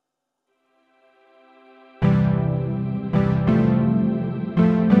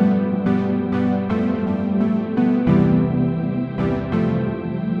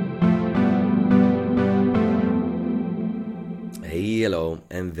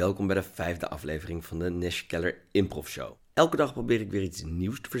en welkom bij de 5e aflevering van de Nesh Keller Improv Show. Elke dag probeer ik weer iets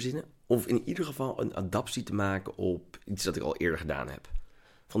nieuws te verzinnen, of in ieder geval een adaptie te maken op iets dat ik al eerder gedaan heb.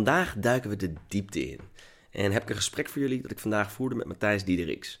 Vandaag duiken we de diepte in en heb ik een gesprek voor jullie dat ik vandaag voerde met Matthijs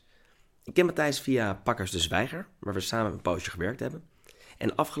Diederiks. Ik ken Matthijs via Pakkers de Zwijger, waar we samen een poosje gewerkt hebben.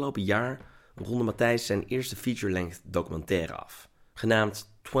 En afgelopen jaar ronde Matthijs zijn eerste feature-length documentaire af,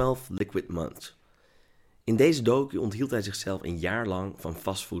 genaamd 12 Liquid Months. In deze docu onthield hij zichzelf een jaar lang van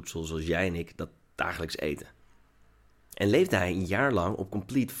fastvoedsel zoals jij en ik dat dagelijks eten. En leefde hij een jaar lang op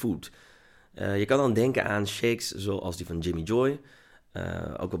complete food. Je kan dan denken aan shakes zoals die van Jimmy Joy,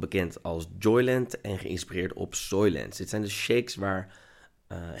 ook wel bekend als Joyland en geïnspireerd op Soylent. Dit zijn de shakes waar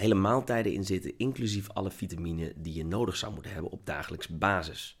hele maaltijden in zitten, inclusief alle vitamine die je nodig zou moeten hebben op dagelijkse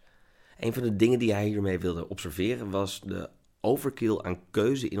basis. Een van de dingen die hij hiermee wilde observeren was de overkill aan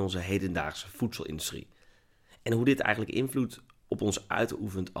keuze in onze hedendaagse voedselindustrie. En hoe dit eigenlijk invloed op ons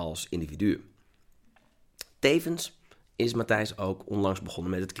uitoefent als individu. Tevens is Matthijs ook onlangs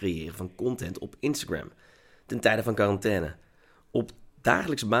begonnen met het creëren van content op Instagram, ten tijde van quarantaine. Op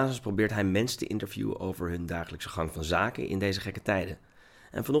dagelijkse basis probeert hij mensen te interviewen over hun dagelijkse gang van zaken in deze gekke tijden.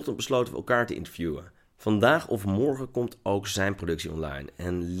 En vanochtend besloten we elkaar te interviewen. Vandaag of morgen komt ook zijn productie online.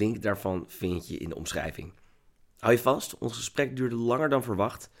 En link daarvan vind je in de omschrijving. Hou je vast, ons gesprek duurde langer dan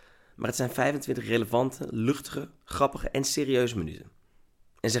verwacht, maar het zijn 25 relevante, luchtige, grappige en serieuze minuten.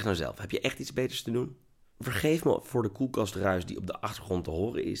 En zeg nou zelf, heb je echt iets beters te doen? Vergeef me voor de koelkastruis die op de achtergrond te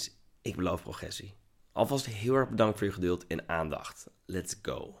horen is. Ik beloof progressie. Alvast heel erg bedankt voor je geduld en aandacht. Let's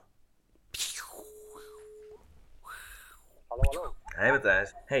go. Hallo. Hey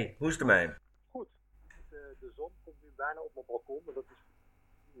Matthijs. Hey, hoe is het ermee? Goed. De zon komt nu bijna op mijn balkon, maar dat is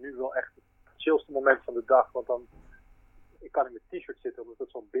nu wel echt het chillste moment van de dag, want dan ik kan in mijn t-shirt zitten omdat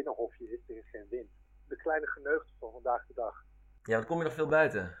het zo'n binnenhofje is, er is geen wind. De kleine geneugten van vandaag de dag. Ja, wat kom je nog veel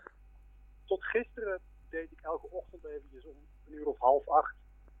buiten? Tot gisteren deed ik elke ochtend eventjes om 7:30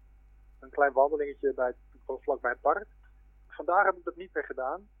 een klein wandelingetje vlakbij het park. Vandaag heb ik dat niet meer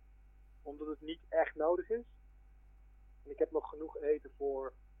gedaan, omdat het niet echt nodig is. En ik heb nog genoeg eten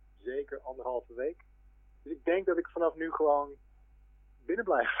voor zeker 1,5 week. Dus ik denk dat ik vanaf nu gewoon binnen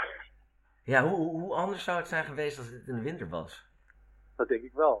blijf. Ja, hoe anders zou het zijn geweest als het in de winter was? Dat denk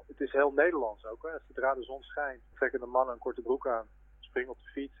ik wel. Het is heel Nederlands ook. Hè? Zodra de zon schijnt, trekken de mannen een korte broek aan, springen op de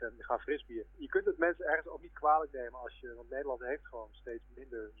fiets en gaan frisbeeën. Je kunt het mensen ergens ook niet kwalijk nemen want Nederland heeft gewoon steeds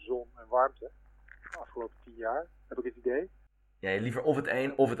minder zon en warmte. De afgelopen 10 jaar, heb ik het idee. Ja, liever of het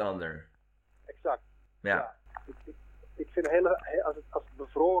een of het ander. Exact. Ja. Ik vind als het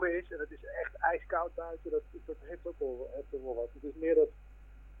bevroren is en het is echt ijskoud buiten, dat heeft ook wel wat. Het is meer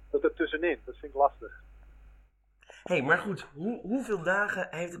dat er tussenin, dat vind ik lastig. Hey, maar goed, hoeveel dagen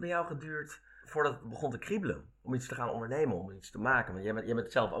heeft het bij jou geduurd voordat het begon te kriebelen? Om iets te gaan ondernemen, om iets te maken? Want jij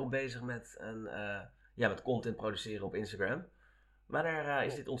bent zelf ook bezig met, met content produceren op Instagram. Wanneer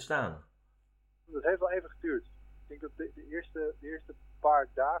is dit ontstaan? Dat heeft wel even geduurd. Ik denk dat de eerste paar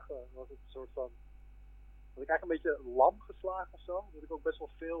dagen was het een soort van... Was ik eigenlijk een beetje lam geslagen of zo. Dat ik ook best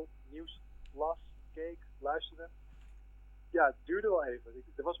wel veel nieuws las, keek, luisterde. Ja, het duurde wel even.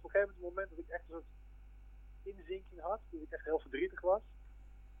 Er was op een gegeven moment dat ik echt een soort inzinking had. Dat ik echt heel verdrietig was.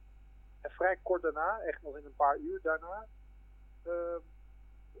 En vrij kort daarna, echt nog in een paar uur daarna,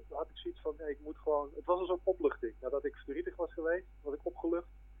 had ik zoiets van, nee, ik moet gewoon... Het was een soort opluchting. Nadat ik verdrietig was geweest, was ik opgelucht.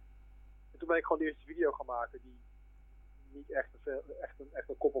 En toen ben ik gewoon de eerste video gaan maken die niet echt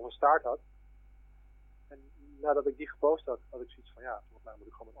een kop of een staart had. En nadat ik die gepost had, had ik zoiets van, ja, volgens mij moet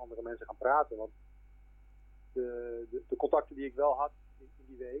ik gewoon met andere mensen gaan praten. Want de contacten die ik wel had in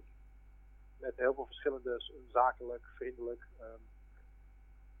die week, met heel veel verschillende, zakelijk, vriendelijk,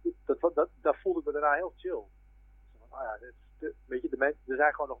 daar voelde ik me daarna heel chill. Weet je, er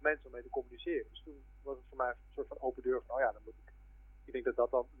zijn gewoon nog mensen om mee te communiceren. Dus toen was het voor mij een soort van open deur van, dan moet ik denk dat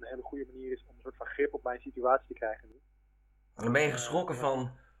dat dan een hele goede manier is om een soort van grip op mijn situatie te krijgen nu. Dan ben je geschrokken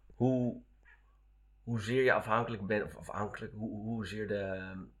van hoezeer je afhankelijk bent, of hoezeer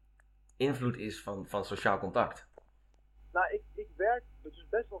de invloed is van sociaal contact. Nou, ik werk dus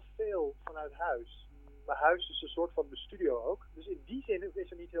best wel veel vanuit huis. Mijn huis is een soort van mijn studio ook. Dus in die zin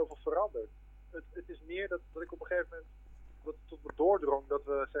is er niet heel veel veranderd. Het is meer dat ik op een gegeven moment dat het tot me doordrong dat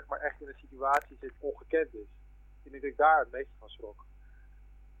we zeg maar echt in een situatie zitten ongekend is. Ik denk dat ik daar het meest van schrok.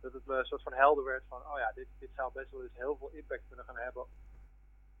 Dat het me een soort van helder werd van, dit zou best wel eens heel veel impact kunnen gaan hebben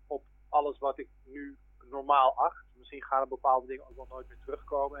op alles wat ik nu normaal acht. Misschien gaan er bepaalde dingen ook wel nooit meer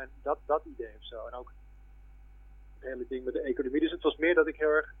terugkomen en dat idee of zo. En ook het hele ding met de economie. Dus het was meer dat ik heel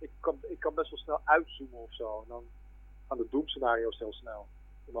erg, ik kan best wel snel uitzoomen of zo. En dan gaan de doemscenario's heel snel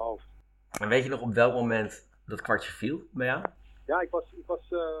in mijn hoofd. En weet je nog op welk moment dat kwartje viel bij jou? Ja, ik was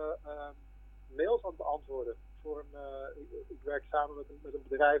mails aan het beantwoorden. Ik werk samen met een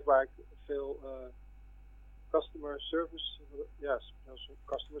bedrijf waar ik veel customer service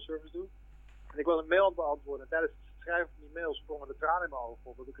doe. En ik was een mail aan het beantwoorden. En tijdens het schrijven van die mails sprongen de tranen in mijn ogen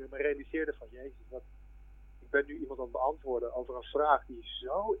op. Dat ik me realiseerde van, jezus, ik ben nu iemand aan het beantwoorden over een vraag die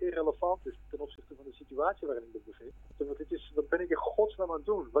zo irrelevant is ten opzichte van de situatie waarin ik me bevind. Wat ben ik in godsnaam aan het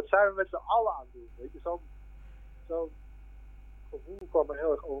doen? Wat zijn we met z'n allen aan het doen? Weet je, zo'n gevoel kwam er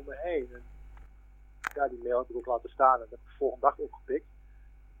heel erg over me heen. En ja, die mail heb ik ook laten staan en dat heb ik de volgende dag opgepikt.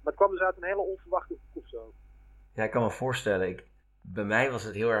 Maar het kwam dus uit een hele onverwachte hoek zo. Ja, ik kan me voorstellen. Bij mij was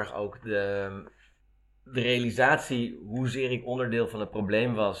het heel erg ook de realisatie hoezeer ik onderdeel van het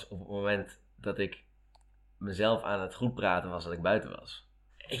probleem was op het moment dat ik mezelf aan het goed praten was dat ik buiten was.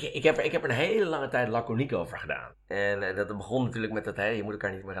 Ik heb er een hele lange tijd laconiek over gedaan. En dat begon natuurlijk met dat je moet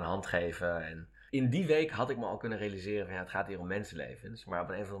elkaar niet meer een hand geven. En in die week had ik me al kunnen realiseren van het gaat hier om mensenlevens. Maar op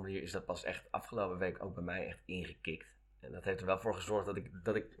een of andere manier is dat pas echt afgelopen week ook bij mij echt ingekikt. En dat heeft er wel voor gezorgd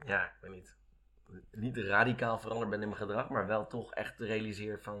dat ik ik weet niet radicaal veranderd ben in mijn gedrag, maar wel toch echt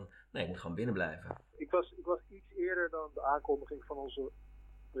realiseer van nee, ik moet gewoon binnen blijven. Ik was iets eerder dan de aankondiging van onze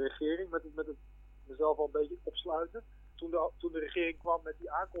regering met het mezelf al een beetje opsluiten. Toen de regering kwam met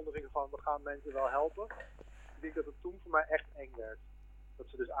die aankondiging van we gaan mensen wel helpen. Ik denk dat het toen voor mij echt eng werd. Dat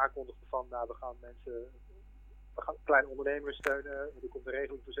ze dus aankondigden van we gaan kleine ondernemers steunen. Er komt een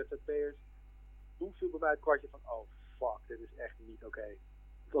regeling voor ZZP'ers. Toen viel bij mij het kwartje van oh fuck, dit is echt niet oké.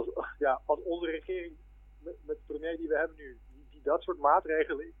 Als onze regering met de premier die we hebben nu, die dat soort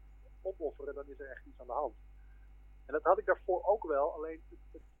maatregelen opofferen, dan is er echt iets aan de hand. En dat had ik daarvoor ook wel, alleen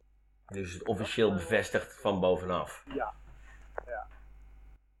dus het officieel bevestigd van bovenaf. Ja.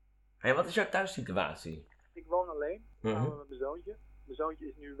 Hey, wat is jouw thuissituatie? Ik woon alleen, samen met mijn zoontje. Mijn zoontje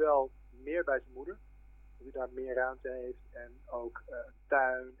is nu wel meer bij zijn moeder. Dat hij daar meer ruimte heeft en ook een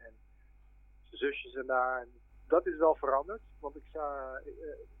tuin en zijn zusjes en daar. En dat is wel veranderd, want ik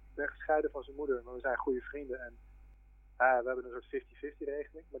ben gescheiden van zijn moeder, maar we zijn goede vrienden. En we hebben een soort 50-50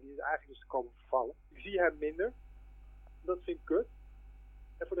 regeling, maar die is eigenlijk dus te komen vervallen. Ik zie hem minder. Dat vind ik kut.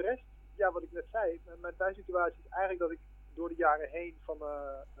 En voor de rest, ja, wat ik net zei, mijn thuissituatie is eigenlijk dat ik door de jaren heen van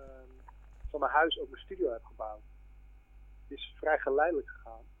mijn huis ook mijn studio heb gebouwd. Het is vrij geleidelijk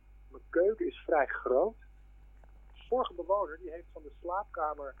gegaan. Mijn keuken is vrij groot. De vorige bewoner die heeft van de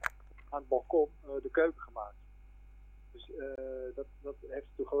slaapkamer aan het balkon de keuken gemaakt. Dus dat heeft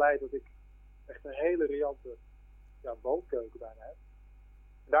ertoe geleid dat ik echt een hele riante woonkeuken bijna heb.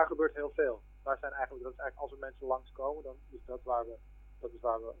 En daar gebeurt heel veel. Dat is eigenlijk als er mensen langskomen, dan is dat waar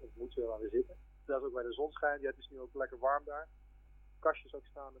we ontmoeten, waar we zitten. Dat is ook bij de zon schijnt. Ja, het is nu ook lekker warm daar. Kastjes ook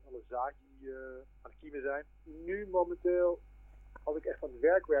staan met alle zaadjes die aan het kiemen zijn. Nu momenteel, als ik echt aan het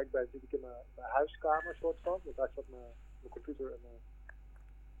werk ben, zit ik in mijn huiskamer soort van. Want daar staat mijn computer en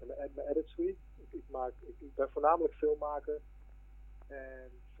mijn edit suite. Ik ben voornamelijk filmmaker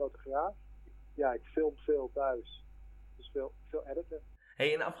en fotograaf. Ja, ik film veel thuis. Dus veel editen.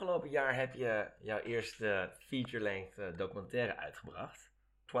 Hey, in het afgelopen jaar heb je jouw eerste feature-length documentaire uitgebracht.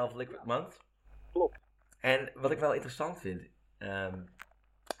 12 Liquid Month. Klopt. En wat ik wel interessant vind,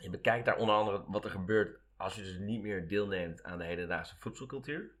 je bekijkt daar onder andere wat er gebeurt als je dus niet meer deelneemt aan de hedendaagse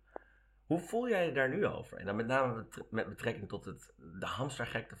voedselcultuur. Hoe voel jij je daar nu over? En dan met name met betrekking tot de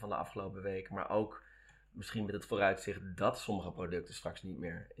hamstergekte van de afgelopen weken, maar ook misschien met het vooruitzicht dat sommige producten straks niet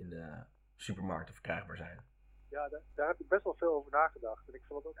meer in de supermarkten verkrijgbaar zijn. Ja, daar heb ik best wel veel over nagedacht. En ik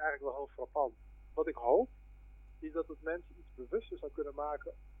vond het ook eigenlijk wel heel frappant. Wat ik hoop, is dat het mensen iets bewuster zou kunnen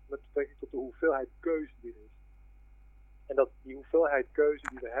maken met betrekking tot de hoeveelheid keuze die er is. En dat die hoeveelheid keuze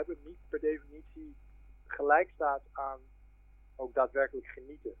die we hebben niet per definitie gelijk staat aan ook daadwerkelijk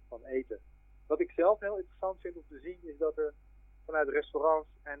genieten van eten. Wat ik zelf heel interessant vind om te zien is dat er vanuit restaurants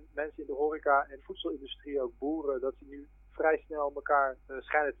en mensen in de horeca en voedselindustrie, ook boeren, dat ze nu vrij snel elkaar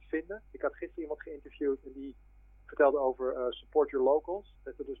schijnen te vinden. Ik had gisteren iemand geïnterviewd en die vertelde over support your locals.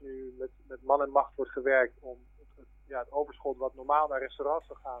 Dat er dus nu met man en macht wordt gewerkt om het overschot wat normaal naar restaurants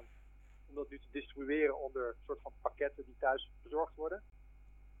zou gaan, om dat nu te distribueren onder een soort van pakketten die thuis bezorgd worden.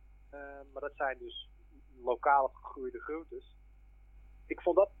 Maar dat zijn dus lokale gegroeide groentes. Ik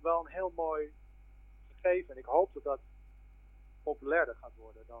vond dat wel een heel mooi gegeven en ik hoop dat dat populairder gaat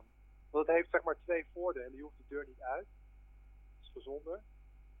worden dan. Want het heeft zeg maar 2 voordelen. Je hoeft de deur niet uit. Het is gezonder.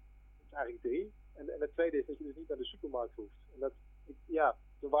 Het is eigenlijk 3. En het tweede is dat je dus niet naar de supermarkt hoeft.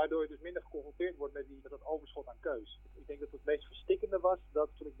 En waardoor je dus minder geconfronteerd wordt met dat overschot aan keus. Ik denk dat het meest verstikkende was dat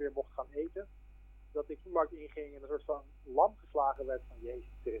toen ik weer mocht gaan eten, dat ik de supermarkt inging en een soort van lam geslagen werd van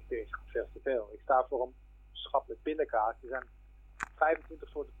jezus, er is veel te veel. Ik sta voor een schap met pindakaas. Er zijn 25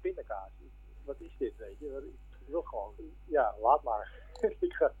 soorten pindakaas. Wat is dit, weet je? wil gewoon, ja, laat maar.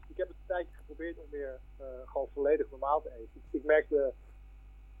 ik heb het een tijdje geprobeerd om weer gewoon volledig normaal te eten. Ik merkte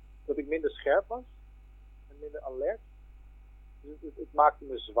dat ik minder scherp was en minder alert. Dus het maakte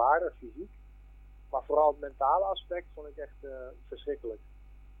me zwaarder fysiek. Maar vooral het mentale aspect vond ik echt verschrikkelijk.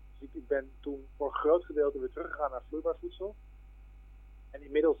 Dus ik ben toen voor een groot gedeelte weer teruggegaan naar vloeibaar voedsel. En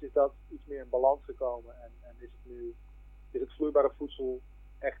inmiddels is dat iets meer in balans gekomen. En is het vloeibare voedsel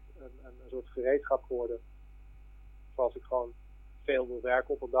echt een soort gereedschap geworden. Zoals ik gewoon veel wil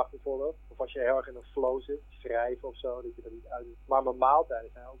werken op een dag bijvoorbeeld. Of als je heel erg in een flow zit, schrijven of zo, dat je dat niet uitdoet. Maar mijn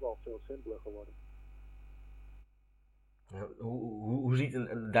maaltijden zijn ook wel veel simpeler geworden. Hoe ziet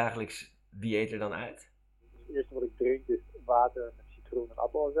een dagelijks dieet er dan uit? Het eerste wat ik drink is water met citroen en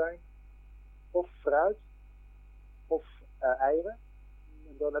appelazijn. Of fruit. Of eieren.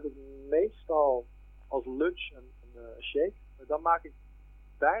 En dan heb ik meestal als lunch een shake. Maar dan maak ik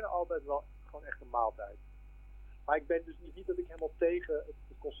bijna altijd wel gewoon echt een maaltijd. Maar ik ben dus niet dat ik helemaal tegen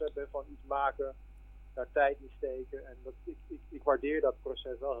het concept ben van iets maken, daar tijd in steken. En ik waardeer dat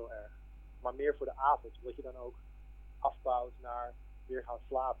proces wel heel erg. Maar meer voor de avond, omdat je dan ook afbouwt naar weer gaan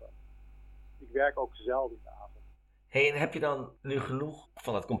slapen. Ik werk ook zelden in de avond. Hey, en heb je dan nu genoeg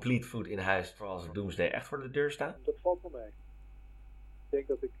van dat complete food in huis voor als het doomsday echt voor de deur staat? Dat valt wel mee. Ik denk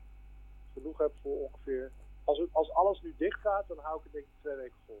dat ik genoeg heb voor ongeveer... Als alles nu dicht gaat, dan hou ik het denk ik 2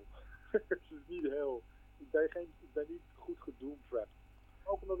 weken vol. Het is niet heel... Ik ben niet goed gedoomtrapped.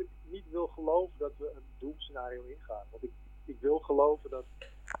 Ook omdat ik niet wil geloven dat we een doomscenario ingaan. Want ik wil geloven dat,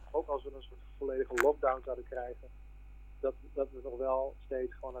 ook als we een soort volledige lockdown zouden krijgen, dat we nog wel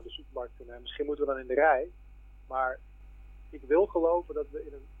steeds gewoon naar de supermarkt kunnen. Misschien moeten we dan in de rij. Maar ik wil geloven dat we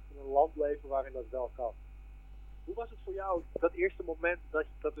in een land leven waarin dat wel kan. Hoe was het voor jou, dat eerste moment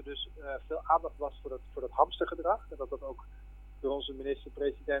dat er dus veel aandacht was voor dat hamstergedrag? En dat ook door onze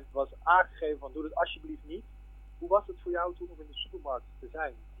minister-president was aangegeven van doe het alsjeblieft niet. Hoe was het voor jou toen om in de supermarkt te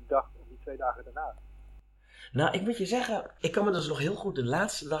zijn, die dag of die 2 dagen daarna? Nou, ik moet je zeggen, ik kan me dus nog heel goed de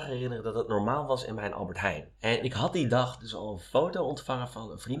laatste dag herinneren dat het normaal was in mijn Albert Heijn. En ik had die dag dus al een foto ontvangen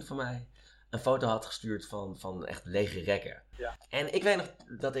van een vriend van mij. Een foto had gestuurd van echt lege rekken. Ja. En ik weet nog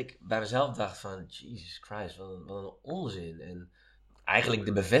dat ik bij mezelf dacht van, Jesus Christ, wat een onzin. En eigenlijk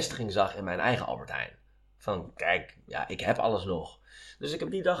de bevestiging zag in mijn eigen Albert Heijn. Van, kijk, ja, ik heb alles nog. Dus ik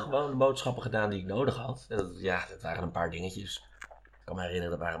heb die dag gewoon de boodschappen gedaan die ik nodig had. En dat waren een paar dingetjes. Ik kan me herinneren,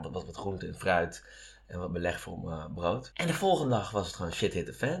 dat waren wat groente en fruit. En wat beleg voor mijn brood. En de volgende dag was het gewoon shit hit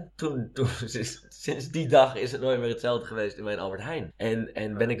the fan. Toen sinds die dag is het nooit meer hetzelfde geweest in mijn Albert Heijn.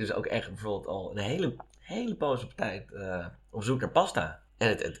 En ben ik dus ook echt bijvoorbeeld al een hele poos op tijd op zoek naar pasta.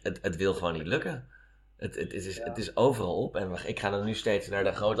 En het wil gewoon niet lukken. Het is overal op. En ik ga dan nu steeds naar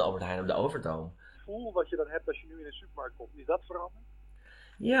de grote Albert Heijn op de Overtoom. Gevoel wat je dan hebt als je nu in een supermarkt komt, is dat veranderd?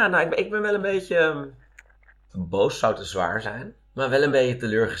 Ja, nou, ik ben wel een beetje boos, zou te zwaar zijn. Maar wel een beetje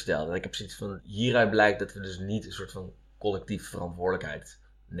teleurgesteld. En ik heb zoiets van, hieruit blijkt dat we dus niet een soort van collectief verantwoordelijkheid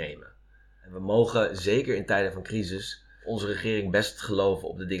nemen. En we mogen, zeker in tijden van crisis, onze regering best geloven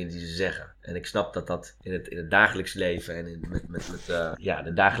op de dingen die ze zeggen. En ik snap dat in het dagelijks leven en met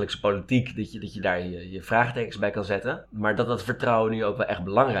de dagelijkse politiek, dat je daar je vraagtekens bij kan zetten. Maar dat vertrouwen nu ook wel echt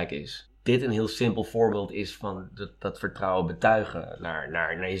belangrijk is. Dit een heel simpel voorbeeld is van dat vertrouwen betuigen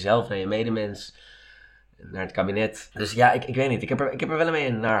naar jezelf, naar je medemens, naar het kabinet. Dus ja, ik weet niet. Ik heb er wel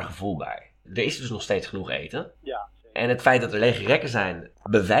een naar gevoel bij. Er is dus nog steeds genoeg eten. Ja. En het feit dat er lege rekken zijn,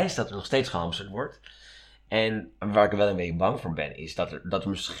 bewijst dat er nog steeds gehamsterd wordt. En waar ik er wel een beetje bang voor ben, is dat er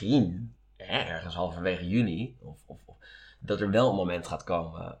misschien, ergens halverwege juni, of dat er wel een moment gaat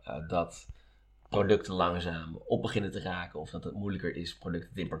komen dat producten langzaam op beginnen te raken, of dat het moeilijker is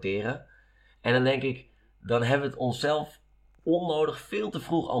producten te importeren. En dan denk ik, dan hebben we het onszelf onnodig veel te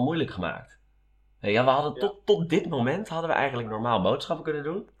vroeg al moeilijk gemaakt. Ja, we hadden tot dit moment hadden we eigenlijk normaal boodschappen kunnen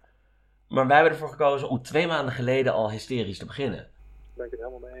doen. Maar wij hebben ervoor gekozen om 2 maanden geleden al hysterisch te beginnen. Daar ben ik het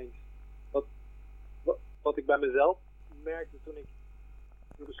helemaal mee eens. Wat ik bij mezelf merkte toen ik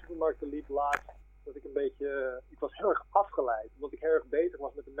door de supermarkten liep laatst, dat ik een beetje... Ik was heel erg afgeleid, omdat ik heel erg bezig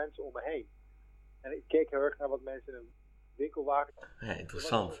was met de mensen om me heen. En ik keek heel erg naar wat mensen in een winkelwagen... Ja,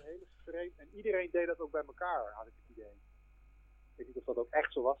 interessant. En iedereen deed dat ook bij elkaar, had ik het idee. Ik weet niet of dat ook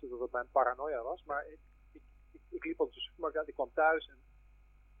echt zo was, of dat het mijn paranoia was, maar ik liep op de supermarkt uit, ik kwam thuis en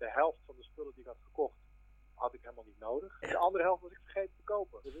de helft van de spullen die ik had gekocht, had ik helemaal niet nodig. En de andere helft was ik vergeten te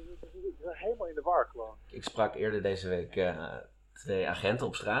kopen. Dus het is helemaal in de war gewoon. Ik sprak eerder deze week 2 agenten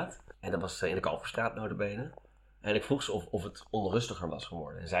op straat. En dat was in de Kalverstraat nota bene. En ik vroeg ze of het onrustiger was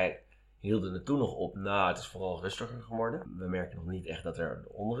geworden. En zij hielden het toen nog op, nou, het is vooral rustiger geworden. We merken nog niet echt dat er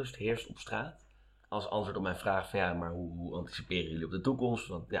onrust heerst op straat. Als antwoord op mijn vraag van ja, maar hoe anticiperen jullie op de toekomst?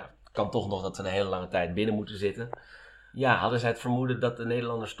 Want ja, kan toch nog dat ze een hele lange tijd binnen moeten zitten. Ja, hadden zij het vermoeden dat de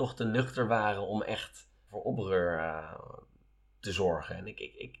Nederlanders toch te nuchter waren om echt voor opreur te zorgen. En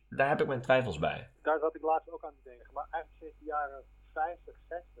daar heb ik mijn twijfels bij. Daar zat ik laatst ook aan te denken. Maar eigenlijk sinds de jaren 50,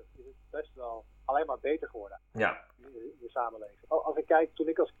 60 is het best wel alleen maar beter geworden. Ja. In de samenleving. Als ik kijk, toen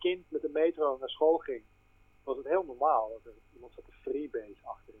ik als kind met de metro naar school ging, was het heel normaal dat er iemand zat een freebase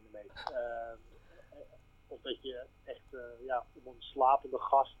achter in de metro. Of dat je echt om een slapende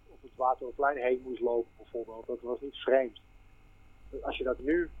gast op het Waterplein heen moest lopen bijvoorbeeld. Dat was niet vreemd. Als je dat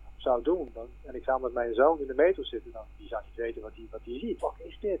nu zou doen, en ik zou met mijn zoon in de metro zitten, dan die zou niet weten wat hij ziet. Wat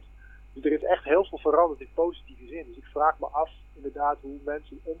is dit? Dus er is echt heel veel veranderd in positieve zin. Dus ik vraag me af inderdaad hoe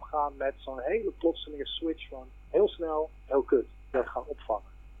mensen omgaan met zo'n hele plotselinge switch van heel snel, heel kut. Dat gaan opvangen.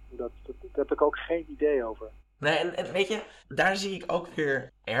 Daar heb ik ook geen idee over. Nee, en weet je, daar zie ik ook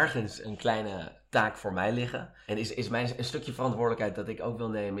weer ergens een kleine taak voor mij liggen. En is mijn een stukje verantwoordelijkheid dat ik ook wil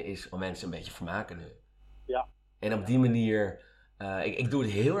nemen, is om mensen een beetje vermaken nu. Ja. En op die manier, ik doe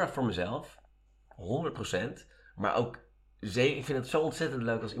het heel erg voor mezelf, 100%. Maar ook, ik vind het zo ontzettend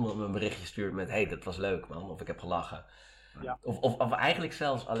leuk als iemand me een berichtje stuurt met, hey, dat was leuk man, of ik heb gelachen. Ja. Of eigenlijk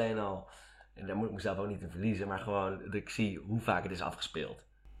zelfs alleen al, en daar moet ik mezelf ook niet in verliezen, maar gewoon dat ik zie hoe vaak het is afgespeeld.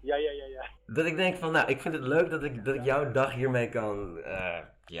 Ja. Dat ik denk van, nou, ik vind het leuk dat ik jouw dag hiermee kan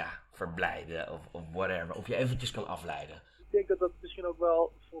verblijden of whatever. Of je eventjes kan afleiden. Ik denk dat dat misschien ook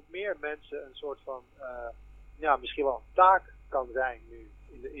wel voor meer mensen een soort van, misschien wel een taak kan zijn nu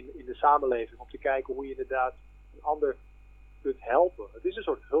in de samenleving. Om te kijken hoe je inderdaad een ander kunt helpen. Het is een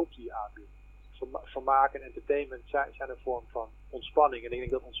soort hulp die je aanbiedt. Vermaak en entertainment zijn een vorm van ontspanning. En ik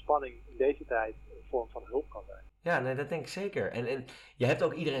denk dat ontspanning in deze tijd een vorm van hulp kan zijn. Ja, nee, dat denk ik zeker. En je hebt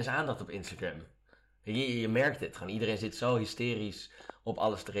ook iedereen's aandacht op Instagram. Je merkt het. Gewoon iedereen zit zo hysterisch op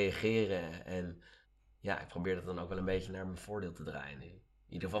alles te reageren. En ja, ik probeer dat dan ook wel een beetje naar mijn voordeel te draaien nu. In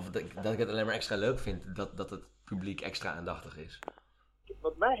ieder geval dat ik het alleen maar extra leuk vind dat het publiek extra aandachtig is.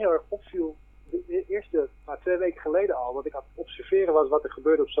 Wat mij heel erg opviel, de eerste 2 weken geleden al, wat ik aan het observeren was wat er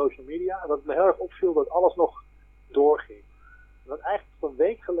gebeurde op social media. En wat me heel erg opviel, dat alles nog doorging. Dat eigenlijk tot een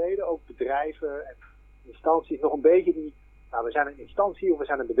week geleden ook bedrijven en instanties nog een beetje we zijn een instantie of we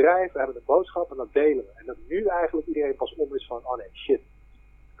zijn een bedrijf, we hebben een boodschap en dat delen we. En dat nu eigenlijk iedereen pas om is van, oh nee, shit,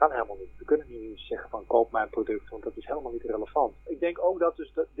 dat kan helemaal niet. We kunnen niet zeggen van, koop mijn product, want dat is helemaal niet relevant. Ik denk ook dat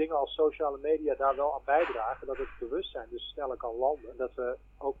dus dingen als sociale media daar wel aan bijdragen, dat het bewustzijn dus sneller kan landen. En dat we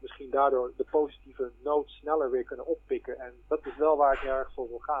ook misschien daardoor de positieve noot sneller weer kunnen oppikken. En dat is wel waar ik heel erg voor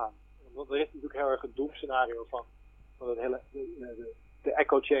wil gaan. Want er is natuurlijk heel erg een doemscenario van het hele, de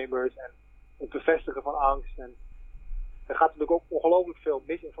echo chambers en het bevestigen van angst. En er gaat natuurlijk ook ongelooflijk veel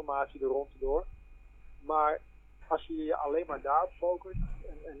misinformatie er rond door. Maar als je je alleen maar daarop focust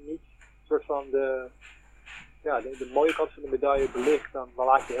en niet soort van de mooie kant van de medaille belicht, dan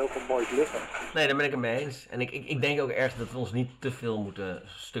laat je heel veel moois liggen. Nee, daar ben ik het mee eens. En ik denk ook erg dat we ons niet te veel moeten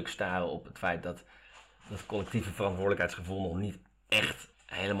stuk staren op het feit dat dat collectieve verantwoordelijkheidsgevoel nog niet echt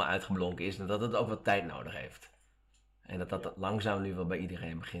helemaal uitgeblonken is. En dat het ook wat tijd nodig heeft. En dat langzaam nu wel bij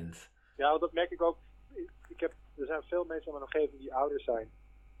iedereen begint. Ja, want dat merk ik ook. Er zijn veel mensen in mijn omgeving die ouder zijn.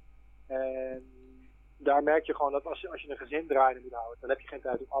 En daar merk je gewoon dat als je een gezin draaiende moet houden, dan heb je geen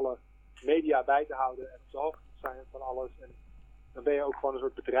tijd om alle media bij te houden en op de hoogte te zijn van alles. En dan ben je ook gewoon een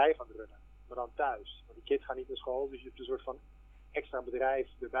soort bedrijf aan het runnen, maar dan thuis. Want die kids gaan niet naar school, dus je hebt een soort van extra bedrijf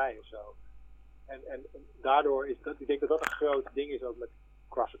erbij of zo. En daardoor is dat, ik denk dat dat een groot ding is ook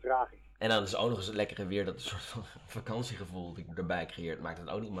qua vertraging. En dan is ook nog eens het lekkere weer, dat een soort van vakantiegevoel dat ik erbij creëert, maakt het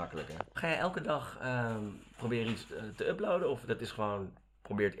ook niet makkelijker. Ga je elke dag proberen iets te uploaden of dat is gewoon,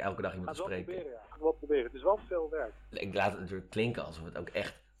 probeert elke dag iemand te spreken? Ik ga het wel proberen. Het is wel veel werk. Ik laat het natuurlijk klinken alsof het ook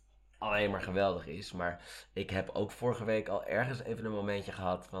echt alleen maar geweldig is, maar ik heb ook vorige week al ergens even een momentje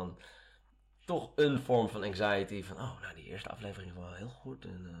gehad van toch een vorm van anxiety van, die eerste aflevering was wel heel goed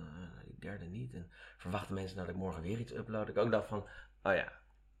en die derde niet. En verwachten mensen dat ik morgen weer iets upload? Ik ook dacht van,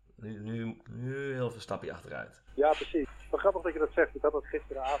 nu heel veel stapje achteruit. Ja, precies. Wat grappig dat je dat zegt. Ik had dat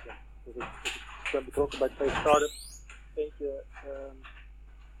gisteravond. Dus ik ben betrokken bij 2 start-ups. Eentje,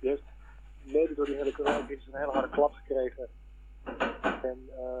 die heeft mede door die hele coronacrisis een hele harde klap gekregen. En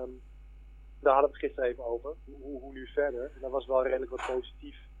daar hadden we het gisteren even over. Hoe nu verder. En dat was wel redelijk wat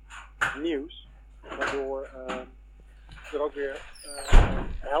positief nieuws. Waardoor er ook weer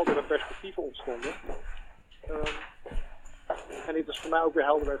heldere perspectieven ontstonden. En het was voor mij ook weer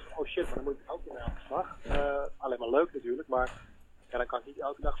helder werd van, oh shit, maar dan moet ik ook weer aan de slag. Alleen maar leuk natuurlijk, maar dan kan ik niet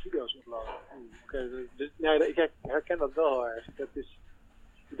elke dag video's uploaden. Dus ik herken dat wel heel erg.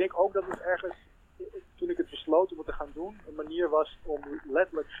 Ik denk ook dat het ergens, toen ik het besloot om het te gaan doen, een manier was om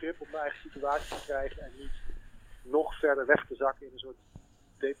letterlijk grip op mijn eigen situatie te krijgen en niet nog verder weg te zakken in een soort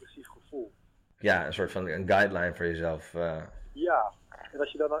depressief gevoel. Ja, een soort van een guideline voor jezelf. Ja, en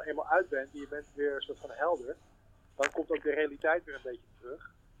als je dan eenmaal uit bent en je bent weer een soort van helder, dan komt ook de realiteit weer een beetje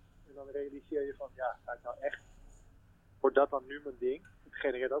terug. En dan realiseer je van, ja, ga ik nou echt, wordt dat dan nu mijn ding? Het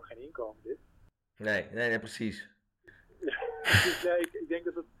genereert ook geen inkomen, dit. Nee, precies. Dus nee, ik denk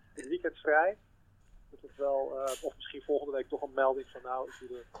dat het weekend vrij, dat het wel, of misschien volgende week toch een melding van, nou, ik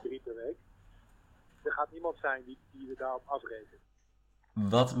doe er 3 per week. Er gaat niemand zijn die er daarop afrekent.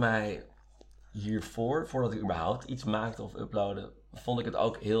 Wat mij hiervoor, voordat ik überhaupt iets maakte of uploadde, vond ik het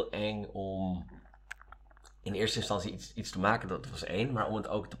ook heel eng om in eerste instantie iets te maken, dat was 1, maar om het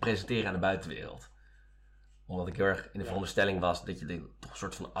ook te presenteren aan de buitenwereld. Omdat ik heel erg in de veronderstelling was dat je toch een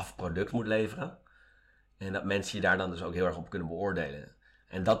soort van afproduct moet leveren. En dat mensen je daar dan dus ook heel erg op kunnen beoordelen.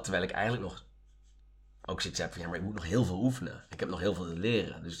 En dat terwijl ik eigenlijk nog ook zoiets heb van, ja, maar ik moet nog heel veel oefenen. Ik heb nog heel veel te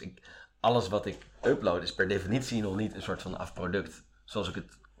leren. Dus alles wat ik upload is per definitie nog niet een soort van afproduct. Zoals ik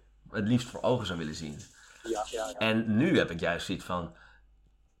het liefst voor ogen zou willen zien. Ja. En nu heb ik juist zoiets van,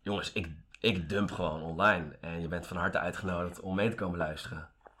 jongens, ik dump gewoon online. En je bent van harte uitgenodigd om mee te komen luisteren.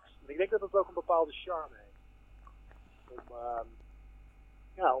 Ik denk dat het ook een bepaalde charme heeft.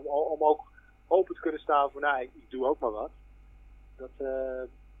 Om ook open te kunnen staan voor, nou, ik doe ook maar wat.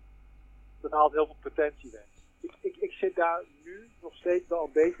 Dat haalt heel veel potentie weg. Ik zit daar nu nog steeds wel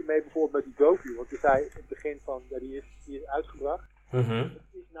een beetje mee, bijvoorbeeld met die docu. Want je zei in het begin van, ja, die is uitgebracht. Het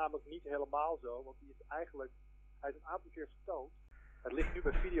is namelijk niet helemaal zo, want die is eigenlijk, hij is een aantal keer vertoond. Het ligt nu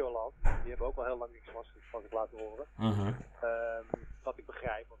bij Videoland. Die hebben ook al heel lang niks van zich laten horen. Wat ik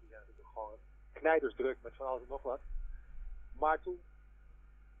begrijp, want die zijn natuurlijk gewoon knijdersdruk met van alles en nog wat. Maar toen,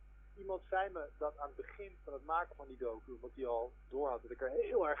 iemand zei me dat aan het begin van het maken van die docu, omdat die al door had, dat ik er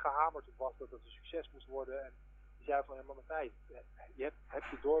heel erg gehamerd op was dat het een succes moest worden. En die zei van, maar Matthijs, heb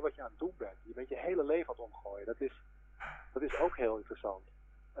je door wat je aan het doen bent? Je bent je hele leven aan het omgooien. Dat is ook heel interessant.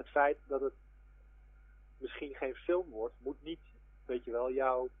 Het feit dat het misschien geen film wordt, moet niet, weet je wel,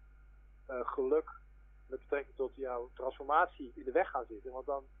 jouw geluk met betrekking tot jouw transformatie in de weg gaan zitten. Want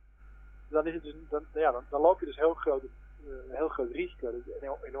dan is het dus, dan loop je dus een heel groot risico dat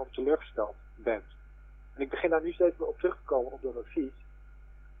je enorm teleurgesteld bent. En ik begin daar nu steeds meer op terug te komen op dat advies.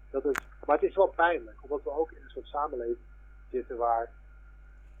 Maar het is wel pijnlijk, omdat we ook in een soort samenleving zitten waar,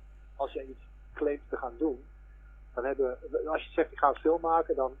 als je iets claimt te gaan doen, dan als je zegt ik ga een film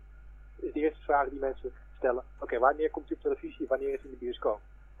maken, dan is de eerste vraag die mensen stellen, oké, wanneer komt hij op televisie, wanneer is hij in de bioscoop?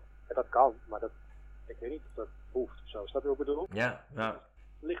 En dat kan, maar ik weet niet of dat hoeft of zo. Snap je wat ik bedoel? Ja.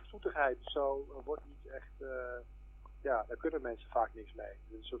 Lichtvoetigheid of zo wordt niet echt, daar kunnen mensen vaak niks mee. Het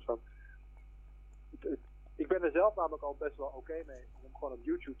is een soort van, ik ben er zelf namelijk al best wel oké mee om hem gewoon op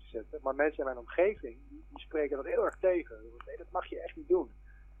YouTube te zetten. Maar mensen in mijn omgeving, die spreken dat heel erg tegen. Nee, dat mag je echt niet doen.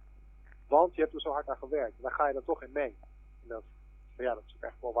 Want je hebt er zo hard aan gewerkt. En daar ga je dan toch in mee. En dat is ook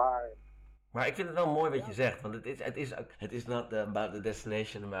echt wel waar. Maar ik vind het wel mooi wat je zegt. Want het is not about the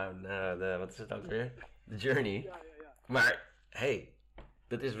destination, about wat is het ook weer? The journey. Ja. Maar, hey,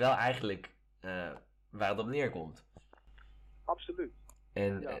 dat is wel eigenlijk waar het op neerkomt. Absoluut.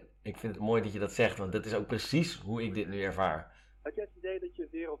 En ik vind het mooi dat je dat zegt, want dat is ook precies hoe ik dit nu ervaar. Had jij het idee dat je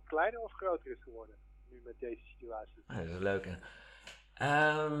wereld kleiner of groter is geworden, nu met deze situatie? Dat is leuk, hè?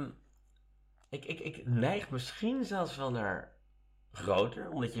 Ik neig misschien zelfs wel naar groter,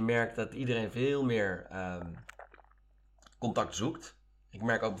 omdat je merkt dat iedereen veel meer contact zoekt. Ik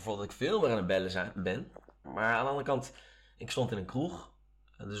merk ook bijvoorbeeld dat ik veel meer aan het bellen ben. Maar aan de andere kant, ik stond in een kroeg.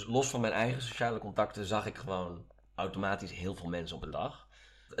 Dus los van mijn eigen sociale contacten zag ik gewoon automatisch heel veel mensen op een dag.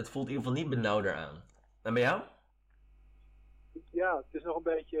 Het voelt in ieder geval niet benauwder aan. En bij jou? Ja, het is nog een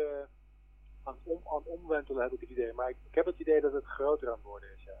beetje aan het omwentelen, heb ik het idee. Maar ik heb het idee dat het groter aan het worden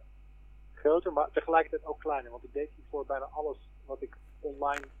is, ja. Groter, maar tegelijkertijd ook kleiner. Want ik deed hiervoor bijna alles wat ik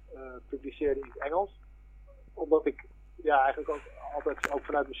online publiceerde in het Engels. Omdat ik eigenlijk ook altijd ook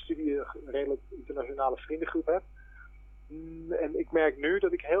vanuit mijn studie een redelijk internationale vriendengroep heb. En ik merk nu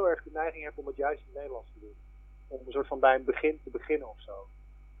dat ik heel erg de neiging heb om het juist in het Nederlands te doen. Om een soort van bij een begin te beginnen of zo.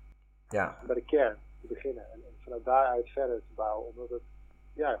 Ja. Bij de kern te beginnen. En vanuit daaruit verder te bouwen. Omdat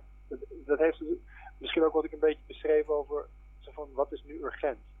dat heeft misschien ook wat ik een beetje beschreef over zo van wat is nu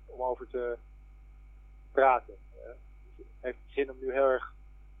urgent om over te praten. Heeft het zin om nu heel erg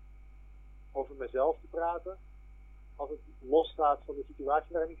over mezelf te praten? Als het losstaat van de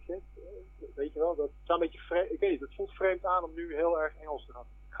situatie waarin ik zit. Weet je wel, dat is een beetje vreemd. Ik weet niet, het voelt vreemd aan om nu heel erg Engels te gaan.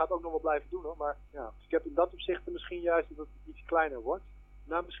 Ik ga het ook nog wel blijven doen hoor, maar ja. Dus ik heb in dat opzicht misschien juist dat het iets kleiner wordt.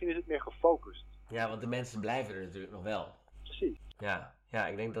 Nou, misschien is het meer gefocust. Ja, want de mensen blijven er natuurlijk nog wel. Precies. Ja,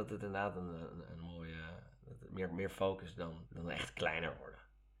 ik denk dat het inderdaad een mooie, meer focus dan echt kleiner worden.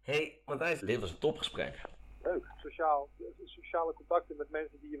 Hey, Matthijs, dit was een topgesprek. leuk. Sociale contacten met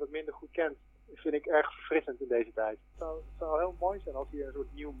mensen die je wat minder goed kent, vind ik erg verfrissend in deze tijd. Het zou heel mooi zijn als hier een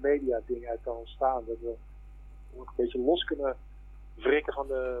soort nieuw media-ding uit kan ontstaan. Dat we een beetje los kunnen wrikken van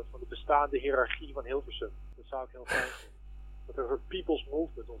de bestaande hiërarchie van Hilversum. Dat zou ik heel fijn vinden. Dat er een soort people's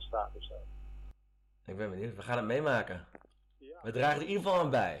movement ontstaat of zo. Ik ben benieuwd. We gaan het meemaken. Ja. We dragen er in ieder geval aan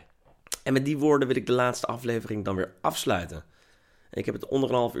bij. En met die woorden wil ik de laatste aflevering dan weer afsluiten. Ik heb het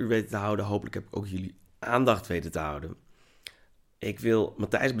onder 1,5 uur weten te houden. Hopelijk heb ik ook jullie aandacht weten te houden. Ik wil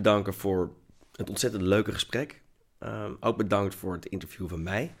Matthijs bedanken voor het ontzettend leuke gesprek. Ook bedankt voor het interview van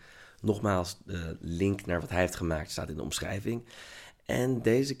mij. Nogmaals, de link naar wat hij heeft gemaakt staat in de omschrijving. En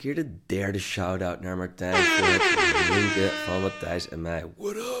deze keer de derde shout-out naar Martijn voor het linken van Matthijs en mij.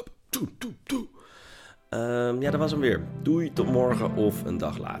 What up? Doe. Ja, dat was hem weer. Doei, tot morgen of een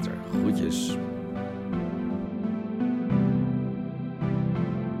dag later. Groetjes.